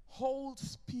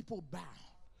holds people bound,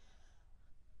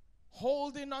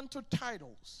 holding on to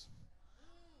titles,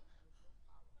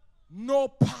 no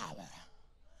power,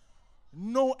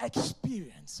 no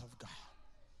experience of God.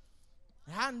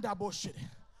 And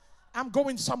I'm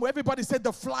going somewhere. Everybody said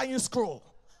the flying scroll.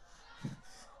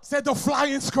 Said the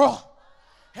flying scroll.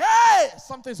 Hey,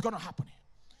 something's going to happen here.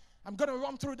 I'm going to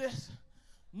run through this.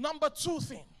 Number 2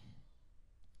 thing.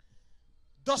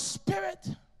 The spirit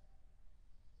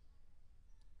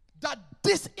that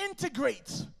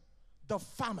disintegrates the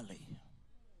family.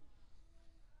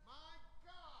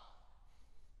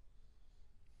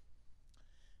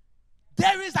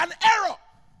 There is an error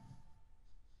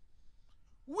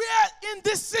where in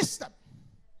this system,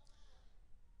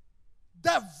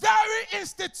 the very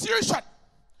institution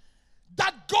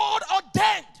that God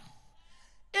ordained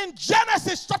in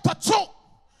Genesis chapter 2,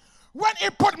 when he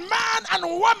put man and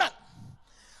woman,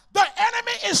 the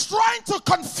enemy is trying to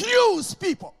confuse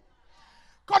people,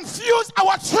 confuse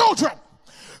our children,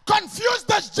 confuse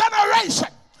this generation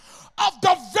of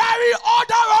the very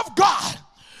order of God.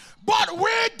 But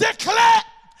we declare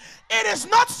it is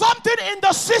not something in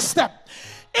the system.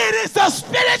 It is a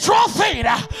spiritual thing.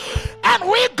 And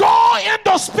we go in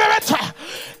the spirit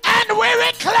and we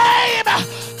reclaim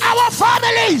our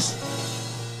families.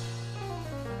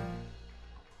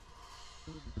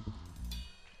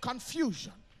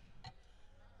 Confusion,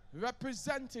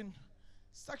 representing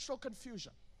sexual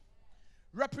confusion,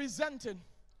 representing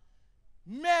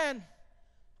men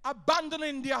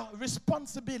abandoning their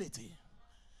responsibility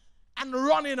and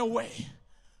running away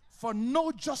for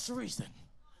no just reason,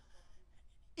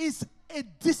 is a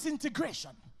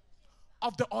disintegration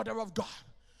of the order of God,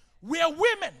 where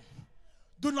women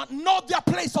do not know their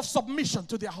place of submission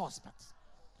to their husbands.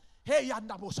 Hey,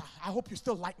 Yandabosha, I hope you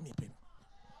still like me, people.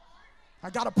 I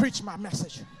got to preach my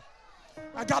message.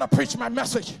 I got to preach my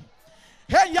message.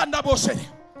 Where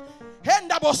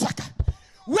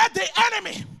the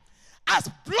enemy has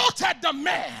blotted the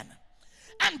man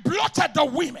and blotted the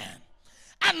women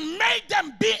and made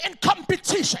them be in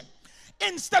competition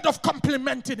instead of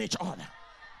complementing each other.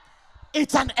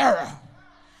 It's an error.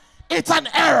 It's an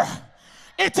error.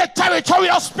 It's a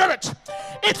territorial spirit.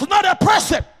 It's not a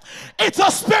person. It's a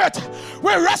spirit.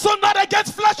 We wrestle not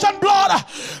against flesh and blood,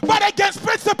 but against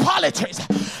principalities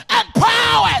and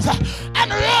powers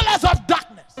and rulers of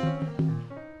darkness.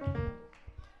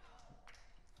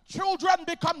 Children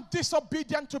become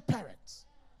disobedient to parents.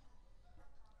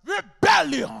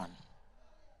 Rebellion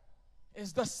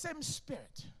is the same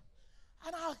spirit.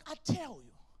 And I tell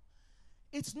you,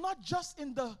 it's not just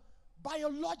in the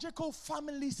biological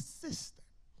family system.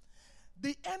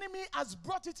 The enemy has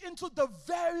brought it into the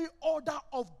very order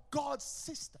of God's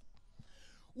system,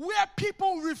 where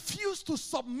people refuse to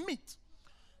submit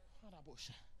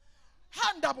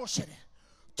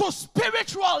to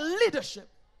spiritual leadership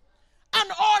and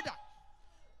order.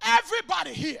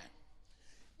 Everybody here,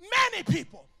 many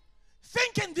people,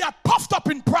 thinking they are puffed up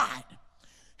in pride.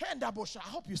 I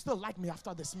hope you still like me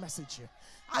after this message here.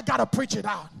 I gotta preach it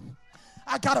out.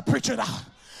 I gotta preach it out.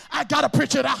 I gotta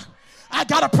preach it out. I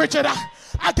gotta preach it out.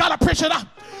 I gotta preach it out.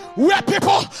 Where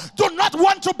people do not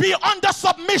want to be under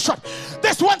submission.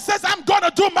 This one says, I'm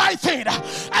gonna do my thing,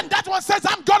 and that one says,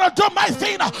 I'm gonna do my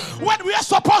thing. When we are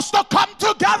supposed to come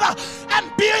together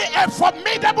and be a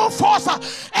formidable force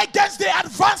against the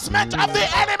advancement of the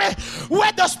enemy,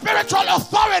 where the spiritual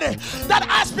authority that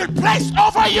has been placed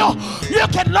over you, you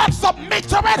cannot submit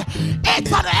to it.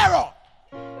 It's an error.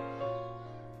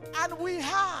 And we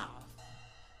have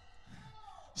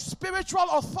spiritual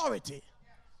authority,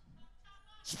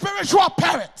 spiritual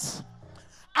parents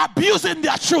abusing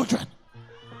their children.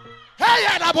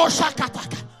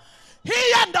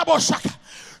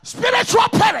 Spiritual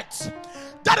parents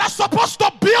that are supposed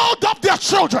to build up their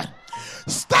children,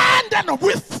 stand and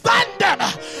withstand them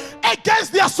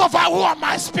against their survival. Who am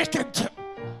I speaking to?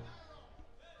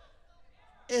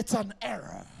 It's an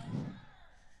error.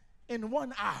 In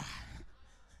 1 hour,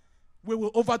 we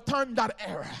will overturn that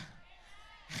error.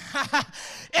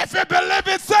 If you believe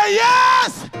it, say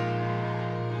yes.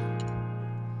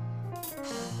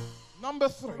 Number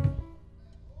 3.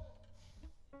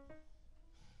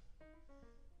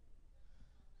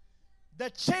 The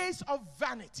chase of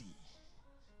vanity,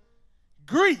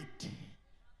 greed.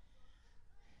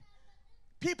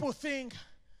 People think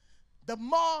the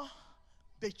more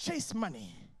they chase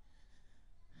money,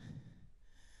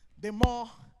 the more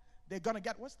they're going to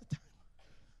get. What's the time?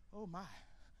 Oh my.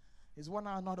 Is 1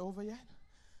 hour not over yet?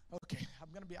 Okay, I'm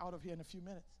going to be out of here in a few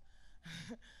minutes.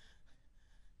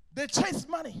 They chase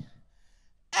money.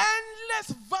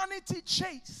 Endless vanity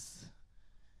chase.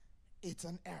 It's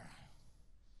an error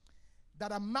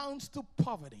that amounts to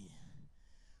poverty.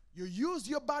 You use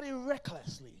your body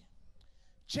recklessly,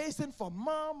 chasing for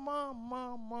more money.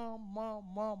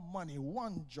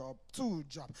 1 job, 2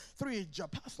 jobs, 3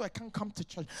 jobs. Pastor, I can't come to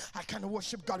church. I can't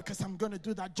worship God because I'm going to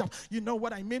do that job. You know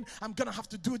what I mean? I'm going to have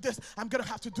to do this. I'm going to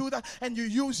have to do that. And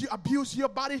you abuse your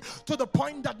body to the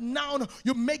point that now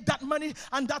you make that money,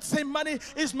 and that same money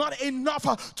is not enough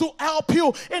to help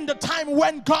you in the time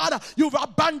when you've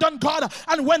abandoned God,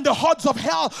 and when the hordes of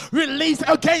hell release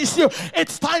against you.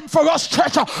 It's time for us,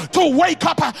 church, to wake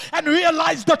up and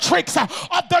realize the tricks of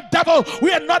the devil.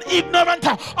 We are not ignorant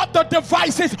of the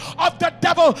devices of the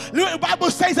devil. The Bible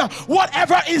says,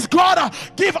 whatever is God,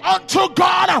 give unto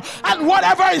God, and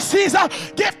whatever is Caesar,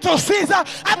 give to Caesar.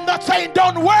 I'm not saying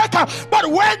don't work, but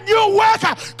when you work,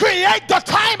 create the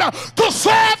time to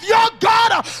serve your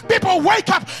God. People wake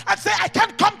up and say, I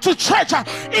can't come to church,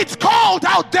 it's cold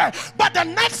out there. But the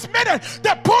next minute,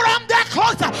 they put on their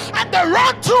clothes and they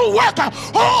run to work.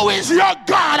 Who is your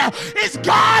God? Is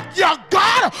God your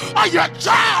God, or your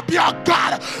job your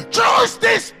God? Choose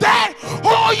this day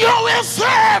who you will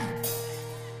serve.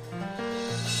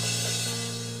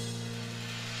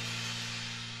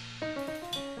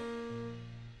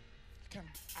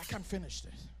 I can't finish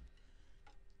this.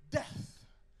 Death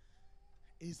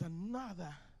is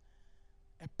another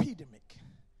epidemic.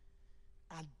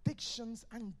 Addictions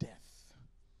and death.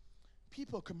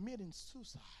 People committing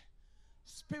suicide.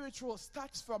 Spiritual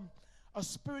starts from a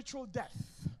spiritual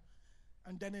death,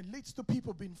 and then it leads to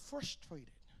people being frustrated,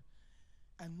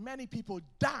 and many people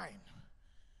dying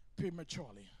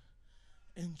prematurely.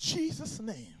 In Jesus'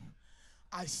 name,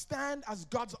 I stand as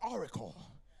God's oracle,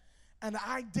 and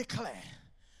I declare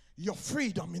your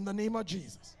freedom in the name of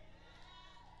Jesus.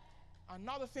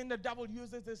 Another thing the devil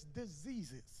uses is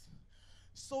diseases.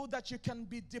 so that you can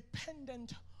be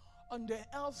dependent on the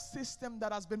health system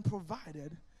that has been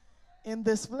provided in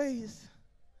this place.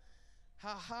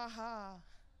 Ha ha ha.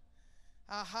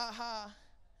 Ha ha ha.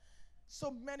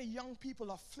 So many young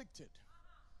people afflicted.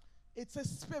 It's a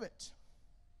spirit.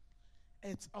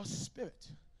 It's a spirit.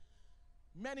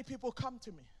 Many people come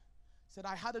to me, said,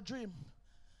 I had a dream,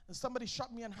 and somebody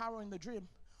shot me an arrow in the dream,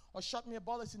 or shot me a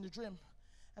bullet in the dream,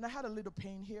 and I had a little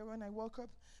pain here when I woke up,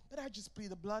 but I just plead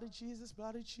the blood of Jesus,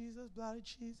 blood of Jesus, blood of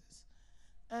Jesus.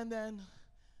 And then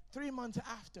 3 months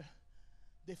after,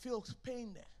 they feel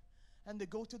pain there, and they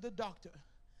go to the doctor,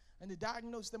 and they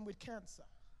diagnose them with cancer.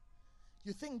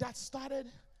 You think that started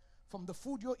from the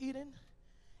food you're eating?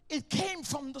 It came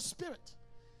from the spirit.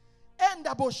 And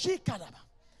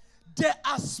there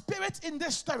are spirits in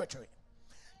this territory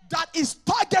that is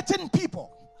targeting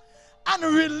people and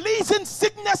releasing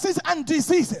sicknesses and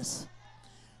diseases.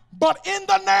 But in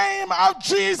the name of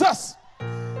Jesus,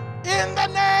 in the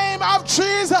name of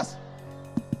Jesus,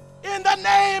 in the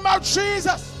name of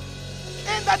Jesus,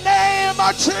 in the name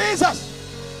of Jesus,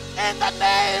 in the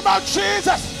name of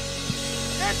Jesus,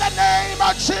 in the name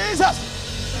of Jesus,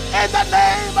 in the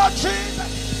name of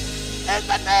Jesus, in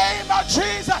the name of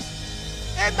Jesus,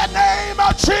 in the name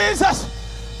of Jesus,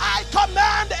 I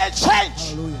command a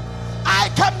change. Hallelujah. I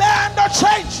command a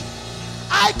change.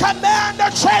 I command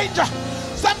a change.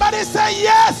 Somebody say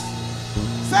yes.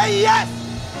 Say yes.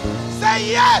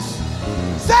 Say yes.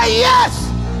 Say yes.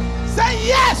 Say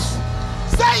yes.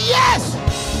 Say yes.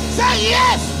 Say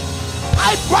yes.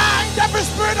 I bind every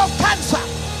spirit of cancer.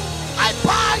 I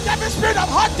bind every spirit of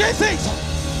heart disease.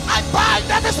 I bind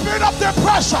every spirit of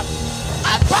depression.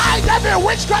 I bind every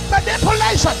witchcraft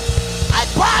manipulation. I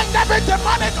bind every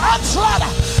demonic onslaught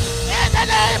in the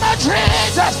name of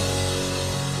Jesus.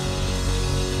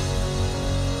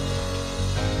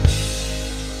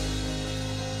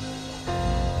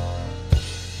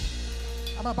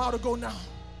 I'm about to go now.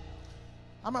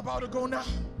 I'm about to go now.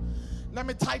 Let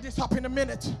me tie this up in a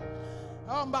minute.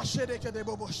 God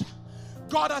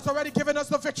has already given us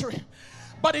the victory,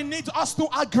 but He needs us to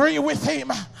agree with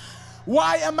Him.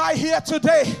 Why am I here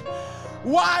today?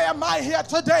 Why am I here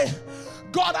today?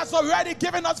 God has already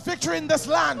given us victory in this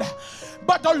land,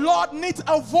 but the Lord needs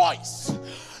a voice.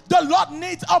 The Lord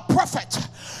needs a prophet.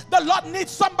 The Lord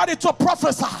needs somebody to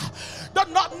prophesy. The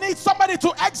Lord needs somebody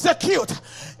to execute.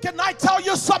 Can I tell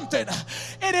you something?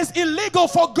 It is illegal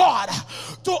for God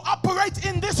to operate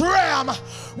in this realm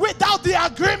without the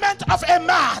agreement of a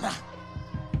man.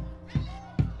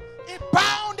 He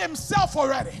bound Himself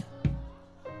already.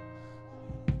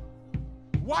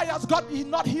 Why has God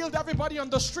not healed everybody on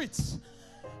the streets?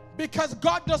 Because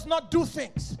God does not do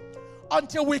things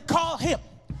until we call Him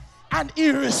and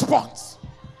He responds.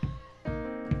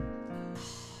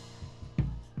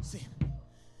 See,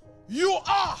 you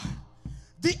are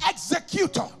the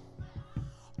executor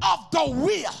of the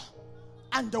will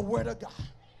and the word of God.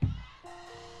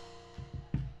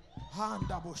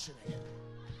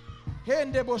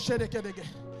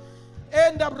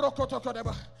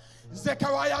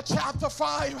 Zechariah chapter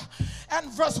 5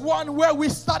 and verse 1, where we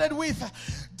started with.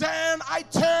 Then I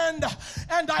turned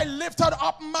and I lifted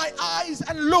up my eyes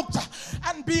and looked,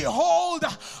 and behold,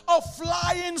 a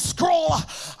flying scroll.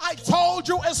 I told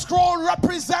you a scroll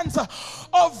represents a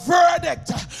verdict.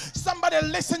 Somebody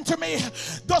listen to me.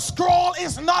 The scroll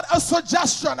is not a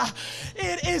suggestion,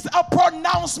 it is a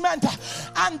pronouncement.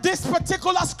 And this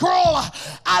particular scroll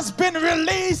has been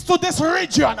released to this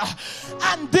region.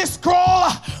 And this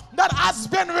scroll that has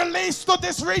been released to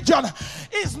this region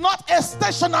is not a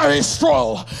stationary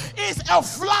scroll. It's a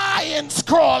flying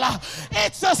scroll.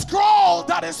 It's a scroll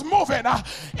that is moving.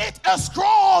 It's a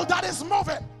scroll that is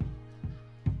moving.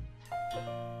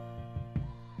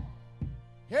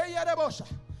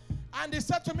 And he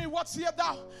said to me, what seest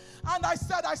thou? And I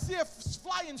said, I see a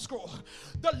flying scroll.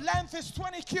 The length is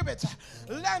 20 cubits.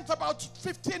 Length about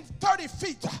 30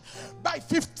 feet by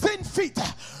 15 feet.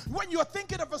 When you're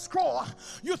thinking of a scroll,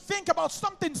 you think about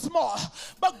something small.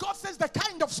 But God says the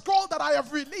kind of scroll that I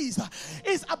have released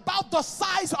is about the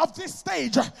size of this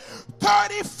stage.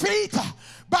 30 feet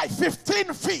by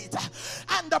 15 feet.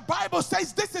 And the Bible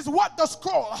says this is what the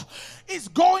scroll is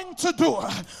going to do.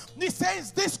 It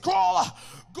says this scroll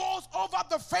goes over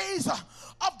the face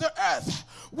of the earth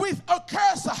with a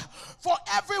curse for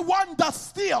everyone that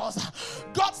steals,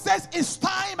 God says it's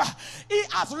time. He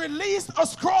has released a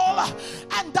scroll,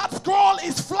 and that scroll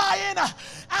is flying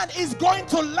and is going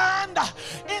to land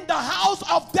in the house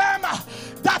of them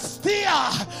that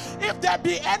steal. If there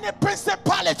be any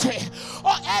principality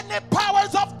or any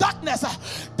powers of darkness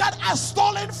that are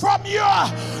stolen from you,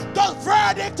 the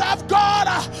verdict of God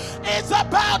is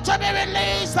about to be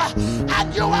released,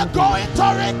 and you are going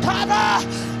to recover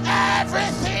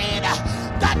everything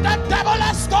that the devil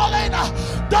has stolen.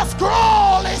 The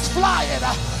scroll is flying.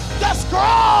 The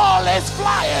scroll is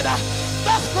flying.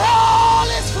 The scroll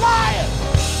is flying.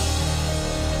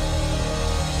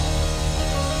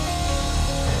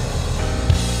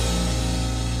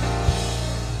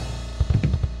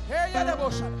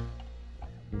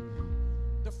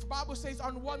 The Bible says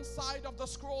on one side of the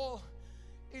scroll,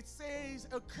 it says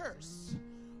a curse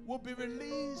will be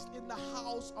released in the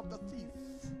house of the thief.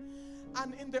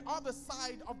 And in the other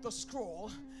side of the scroll,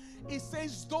 it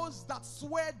says those that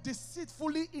swear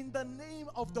deceitfully in the name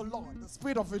of the Lord, the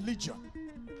spirit of religion.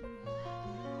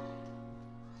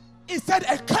 It said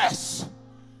a curse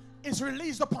is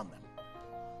released upon them.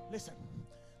 Listen,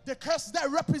 the curse there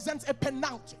represents a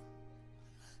penalty.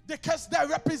 The curse there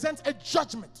represents a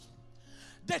judgment.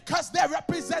 The curse there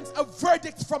represents a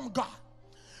verdict from God.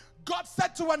 God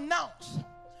said to announce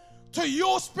to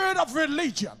you, spirit of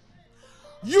religion,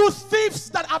 you thieves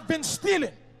that have been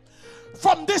stealing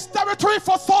from this territory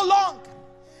for so long,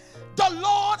 the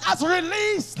Lord has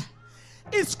released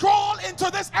his scroll into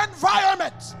this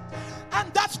environment,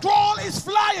 and that scroll is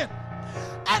flying,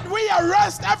 and we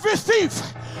arrest every thief.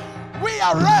 We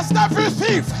arrest every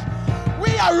thief.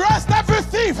 We arrest every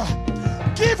thief.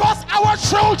 Give us our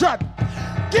children.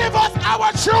 Give us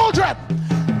our children.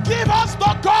 Give us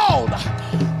the gold.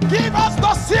 Give us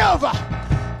the silver.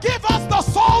 Give us the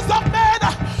souls of men.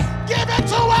 Give it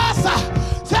to us.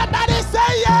 Somebody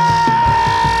say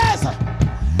yes.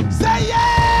 Say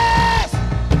yes.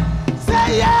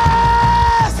 Say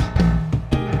yes.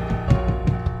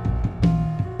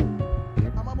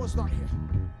 I'm almost done here.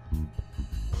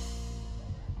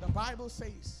 The Bible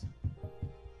says,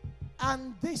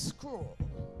 and this scroll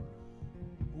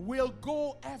will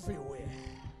go everywhere.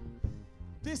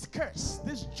 This curse,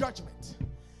 this judgment,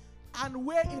 and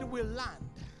where it will land,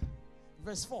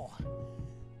 verse 4,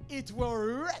 it will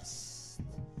rest,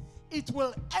 it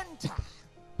will enter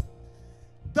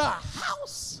the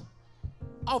house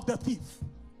of the thief.